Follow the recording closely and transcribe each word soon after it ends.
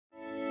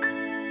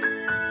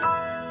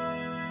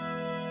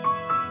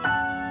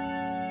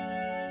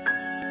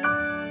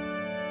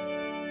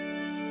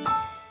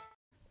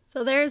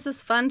So there's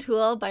this fun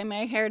tool by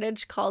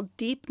MyHeritage called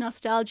Deep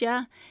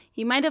Nostalgia.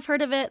 You might have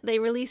heard of it. They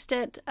released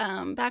it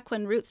back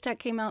when Rootstock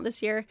came out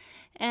this year,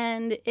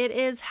 and it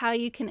is how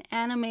you can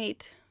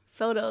animate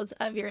photos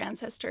of your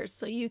ancestors.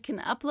 So you can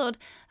upload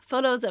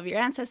photos of your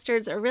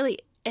ancestors, or really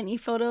any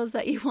photos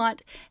that you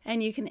want,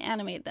 and you can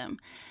animate them.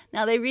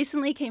 Now, they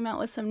recently came out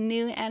with some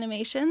new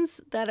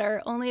animations that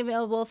are only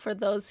available for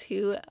those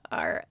who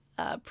are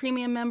a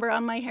premium member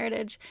on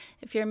MyHeritage.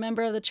 If you're a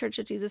member of the Church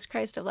of Jesus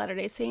Christ of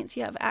Latter-day Saints,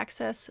 you have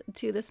access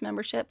to this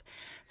membership.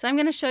 So I'm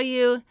going to show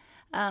you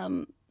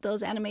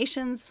those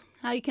animations,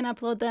 how you can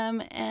upload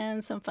them,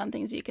 and some fun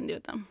things you can do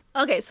with them.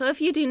 Okay, so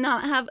if you do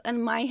not have a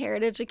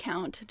MyHeritage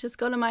account, just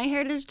go to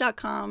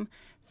myheritage.com,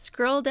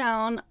 scroll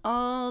down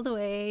all the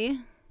way,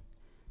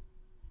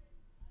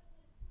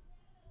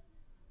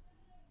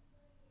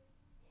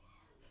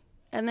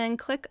 and then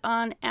click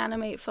on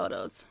Animate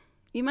Photos.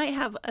 You might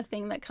have a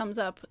thing that comes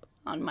up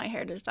on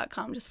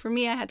myheritage.com. Just for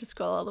me, I had to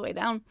scroll all the way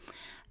down.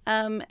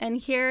 And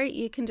here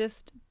you can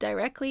just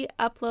directly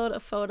upload a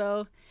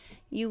photo.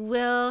 You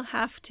will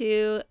have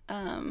to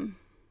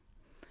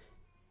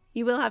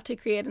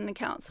create an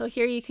account. So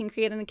here you can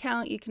create an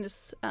account. You can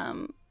just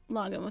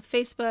log in with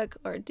Facebook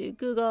or do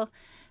Google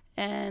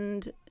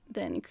and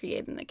then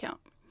create an account.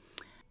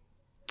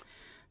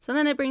 So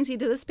then it brings you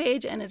to this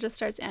page and it just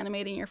starts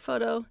animating your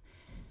photo.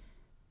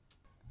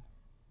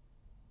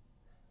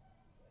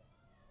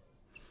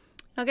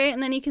 Okay,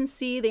 and then you can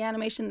see the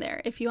animation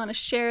there. If you want to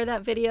share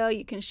that video,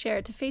 you can share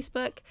it to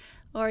Facebook,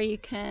 or you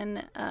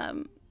can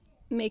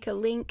make a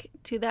link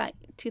to that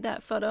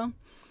photo.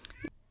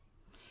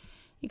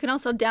 You can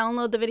also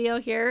download the video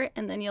here,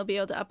 and then you'll be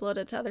able to upload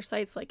it to other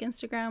sites like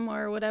Instagram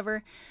or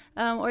whatever,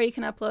 or you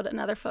can upload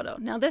another photo.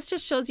 Now this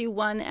just shows you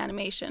one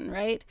animation,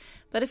 right?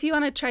 But if you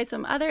want to try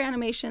some other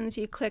animations,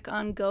 you click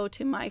on Go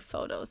to My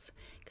Photos,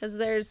 because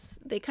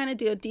they kind of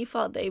do a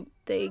default.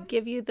 They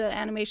give you the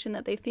animation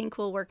that they think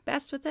will work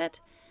best with it.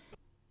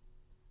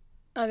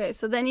 Okay,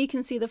 so then you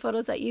can see the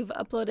photos that you've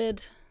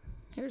uploaded.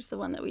 Here's the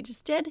one that we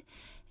just did.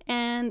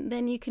 And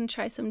then you can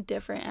try some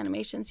different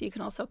animations. You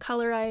can also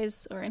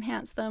colorize or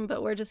enhance them,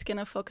 but we're just going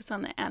to focus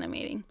on the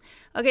animating.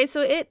 Okay,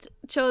 so it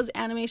chose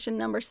animation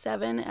number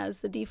 7 as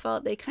the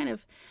default. They kind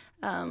of,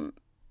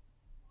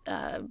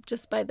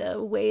 just by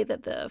the way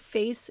that the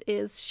face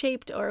is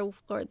shaped or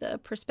the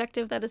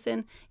perspective that it's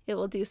in, it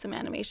will do some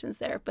animations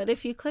there. But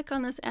if you click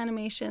on this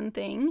animation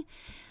thing,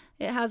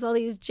 it has all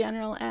these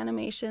general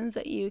animations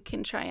that you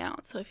can try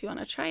out. So if you want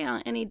to try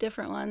out any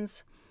different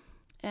ones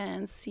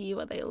and see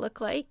what they look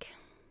like.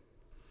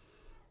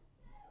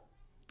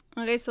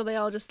 Okay, so they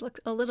all just look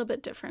a little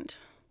bit different.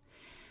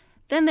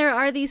 Then there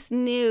are these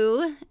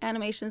new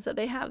animations that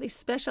they have, these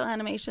special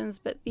animations,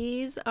 but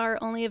these are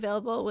only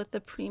available with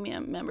the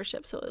premium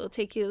membership. So it will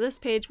take you to this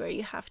page where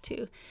you have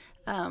to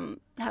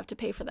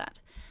pay for that.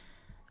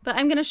 But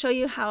I'm going to show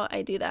you how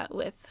I do that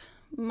with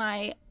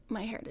my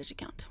MyHeritage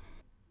account.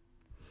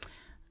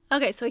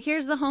 Okay, so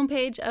here's the home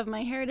page of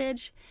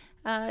MyHeritage.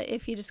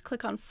 If you just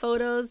click on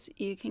Photos,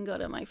 you can go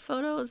to My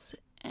Photos,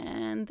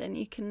 and then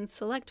you can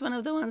select one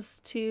of the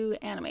ones to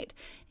animate.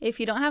 If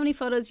you don't have any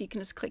photos, you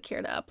can just click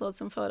here to upload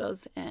some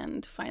photos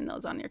and find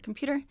those on your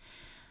computer.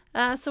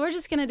 So we're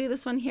just going to do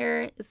this one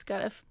here. It's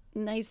got a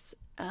nice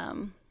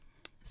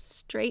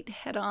straight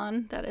head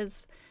on. That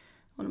is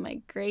one of my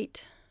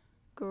great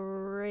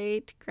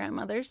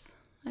grandmothers,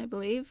 I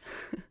believe.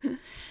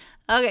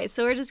 Okay,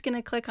 so we're just going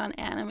to click on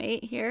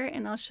Animate here,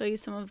 and I'll show you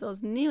some of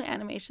those new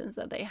animations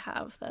that they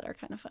have that are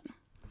kind of fun.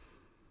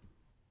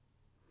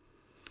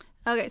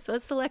 Okay, so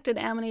it's selected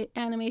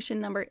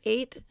animation number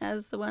 8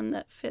 as the one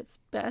that fits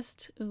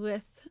best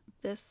with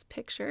this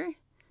picture.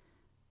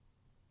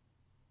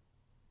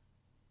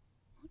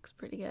 Looks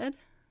pretty good.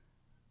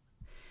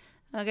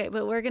 Okay,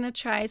 but we're going to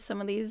try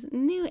some of these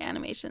new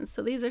animations.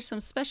 So these are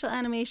some special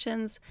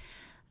animations.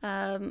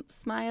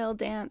 Smile,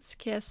 dance,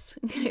 kiss.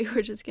 Okay,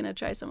 we're just going to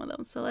try some of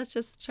them. So let's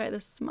just try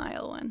the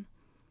smile one.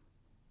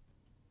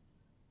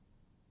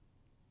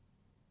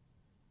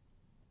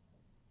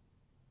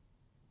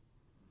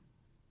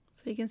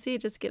 So you can see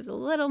it just gives a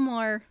little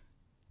more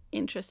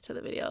interest to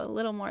the video, a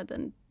little more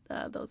than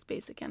those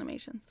basic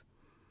animations.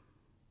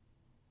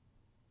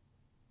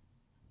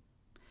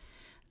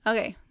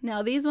 Okay,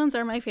 now these ones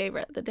are my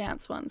favorite, the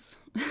dance ones.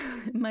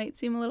 It might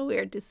seem a little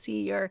weird to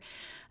see your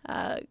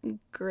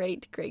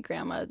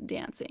great-great-grandma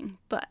dancing,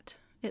 but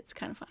it's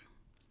kind of fun.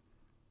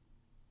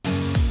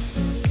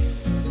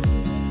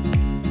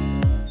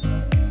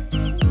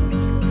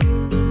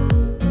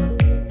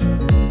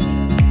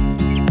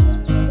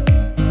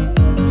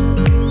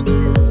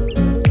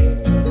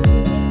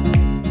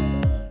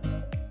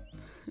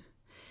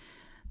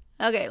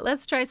 Okay,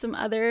 let's try some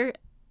other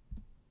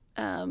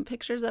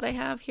pictures that I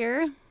have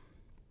here.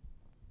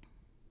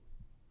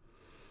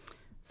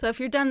 So if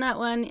you're done that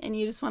one and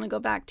you just want to go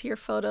back to your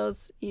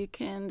photos, you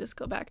can just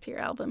go back to your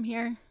album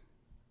here.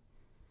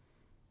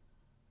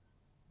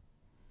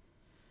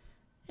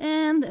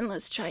 And then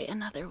let's try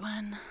another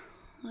one.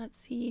 Let's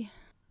see.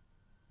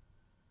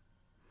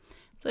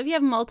 So if you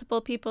have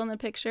multiple people in the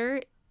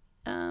picture,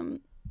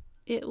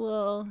 it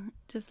will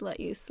just let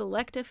you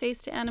select a face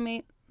to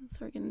animate.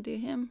 So we're going to do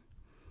him.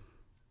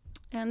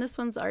 And this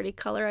one's already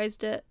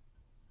colorized it.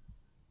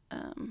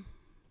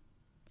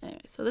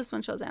 Anyway, so this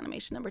one shows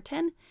animation number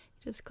 10.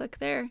 Just click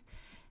there.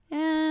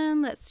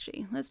 And let's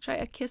see. Let's try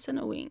a kiss and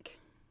a wink.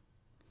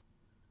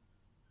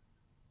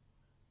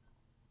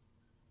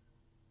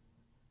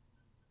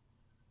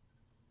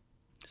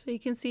 So you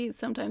can see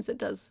sometimes it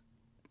does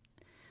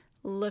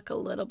look a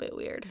little bit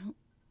weird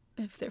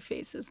if their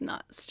face is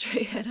not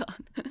straight head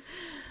on.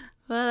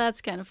 Well,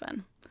 that's kind of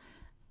fun.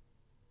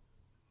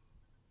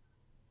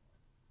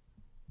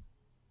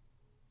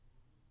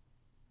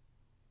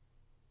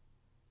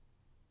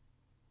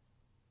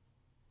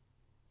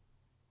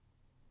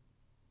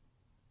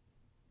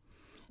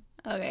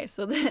 Okay,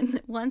 so then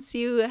once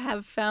you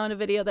have found a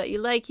video that you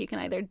like, you can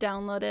either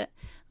download it,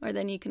 or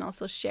then you can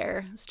also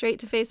share straight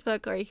to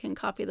Facebook, or you can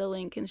copy the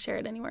link and share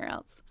it anywhere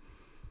else.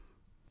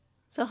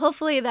 So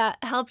hopefully that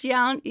helped you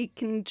out. You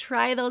can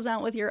try those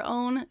out with your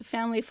own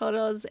family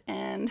photos,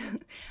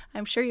 and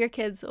I'm sure your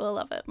kids will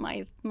love it.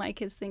 My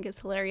kids think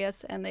it's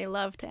hilarious, and they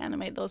love to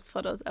animate those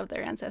photos of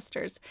their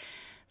ancestors.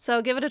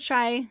 So give it a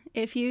try.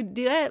 If you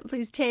do it,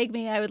 please tag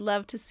me. I would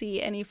love to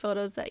see any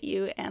photos that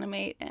you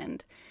animate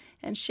and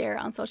share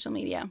on social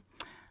media.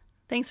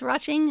 Thanks for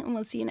watching, and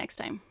we'll see you next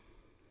time.